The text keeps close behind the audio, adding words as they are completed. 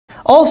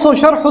Also,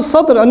 sharh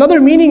al-sadr, another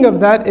meaning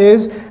of that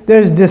is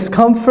there's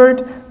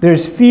discomfort,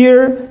 there's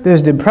fear,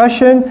 there's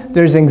depression,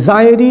 there's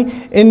anxiety.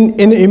 In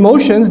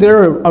emotions, there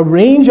are a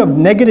range of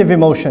negative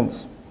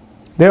emotions.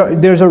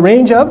 There's a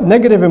range of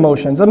negative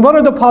emotions. And what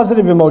are the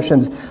positive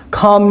emotions?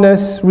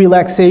 Calmness,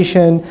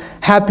 relaxation,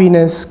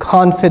 happiness,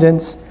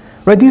 confidence.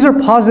 Right? These are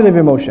positive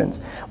emotions.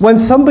 When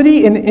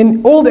somebody,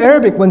 in Old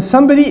Arabic, when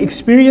somebody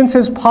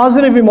experiences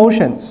positive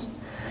emotions,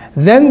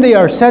 then they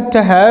are said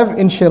to have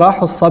inshirah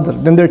al-sadr,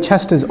 then their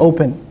chest is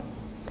open.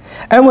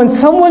 And when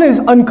someone is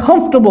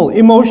uncomfortable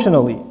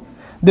emotionally,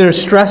 they're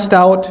stressed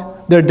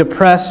out, they're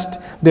depressed,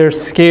 they're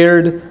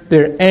scared,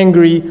 they're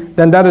angry,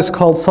 then that is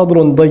called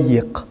sadrun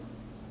dayyiq.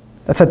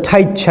 That's a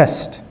tight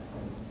chest,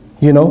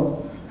 you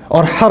know?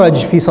 Or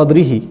haraj fi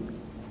sadrihi.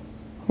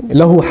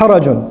 Lahu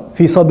harajun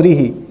fi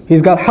sadrihi.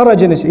 He's got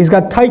haraj in his, he's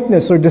got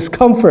tightness or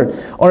discomfort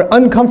or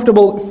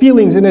uncomfortable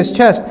feelings in his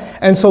chest.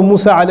 And so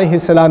Musa alayhi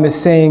salam is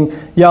saying,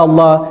 Ya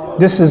Allah,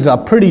 this is a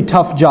pretty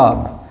tough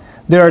job.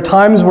 There are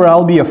times where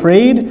I'll be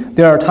afraid.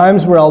 There are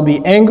times where I'll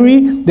be angry.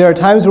 There are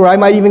times where I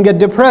might even get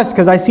depressed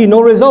because I see no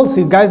results.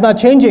 These guys not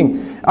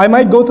changing. I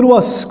might go through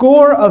a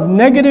score of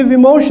negative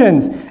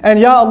emotions.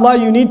 And Ya Allah,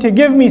 you need to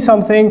give me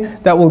something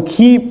that will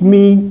keep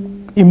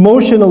me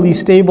emotionally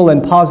stable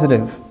and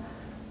positive.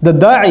 The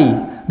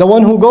da'i, the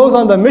one who goes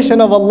on the mission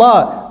of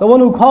Allah, the one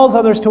who calls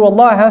others to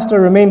Allah, has to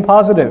remain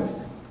positive.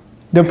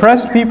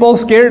 Depressed people,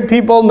 scared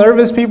people,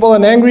 nervous people,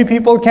 and angry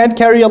people can't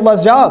carry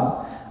Allah's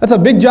job. That's a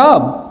big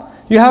job.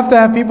 You have to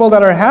have people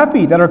that are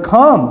happy, that are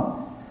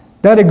calm,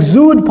 that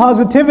exude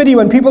positivity.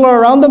 When people are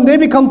around them, they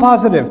become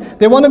positive.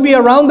 They want to be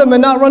around them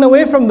and not run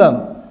away from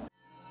them.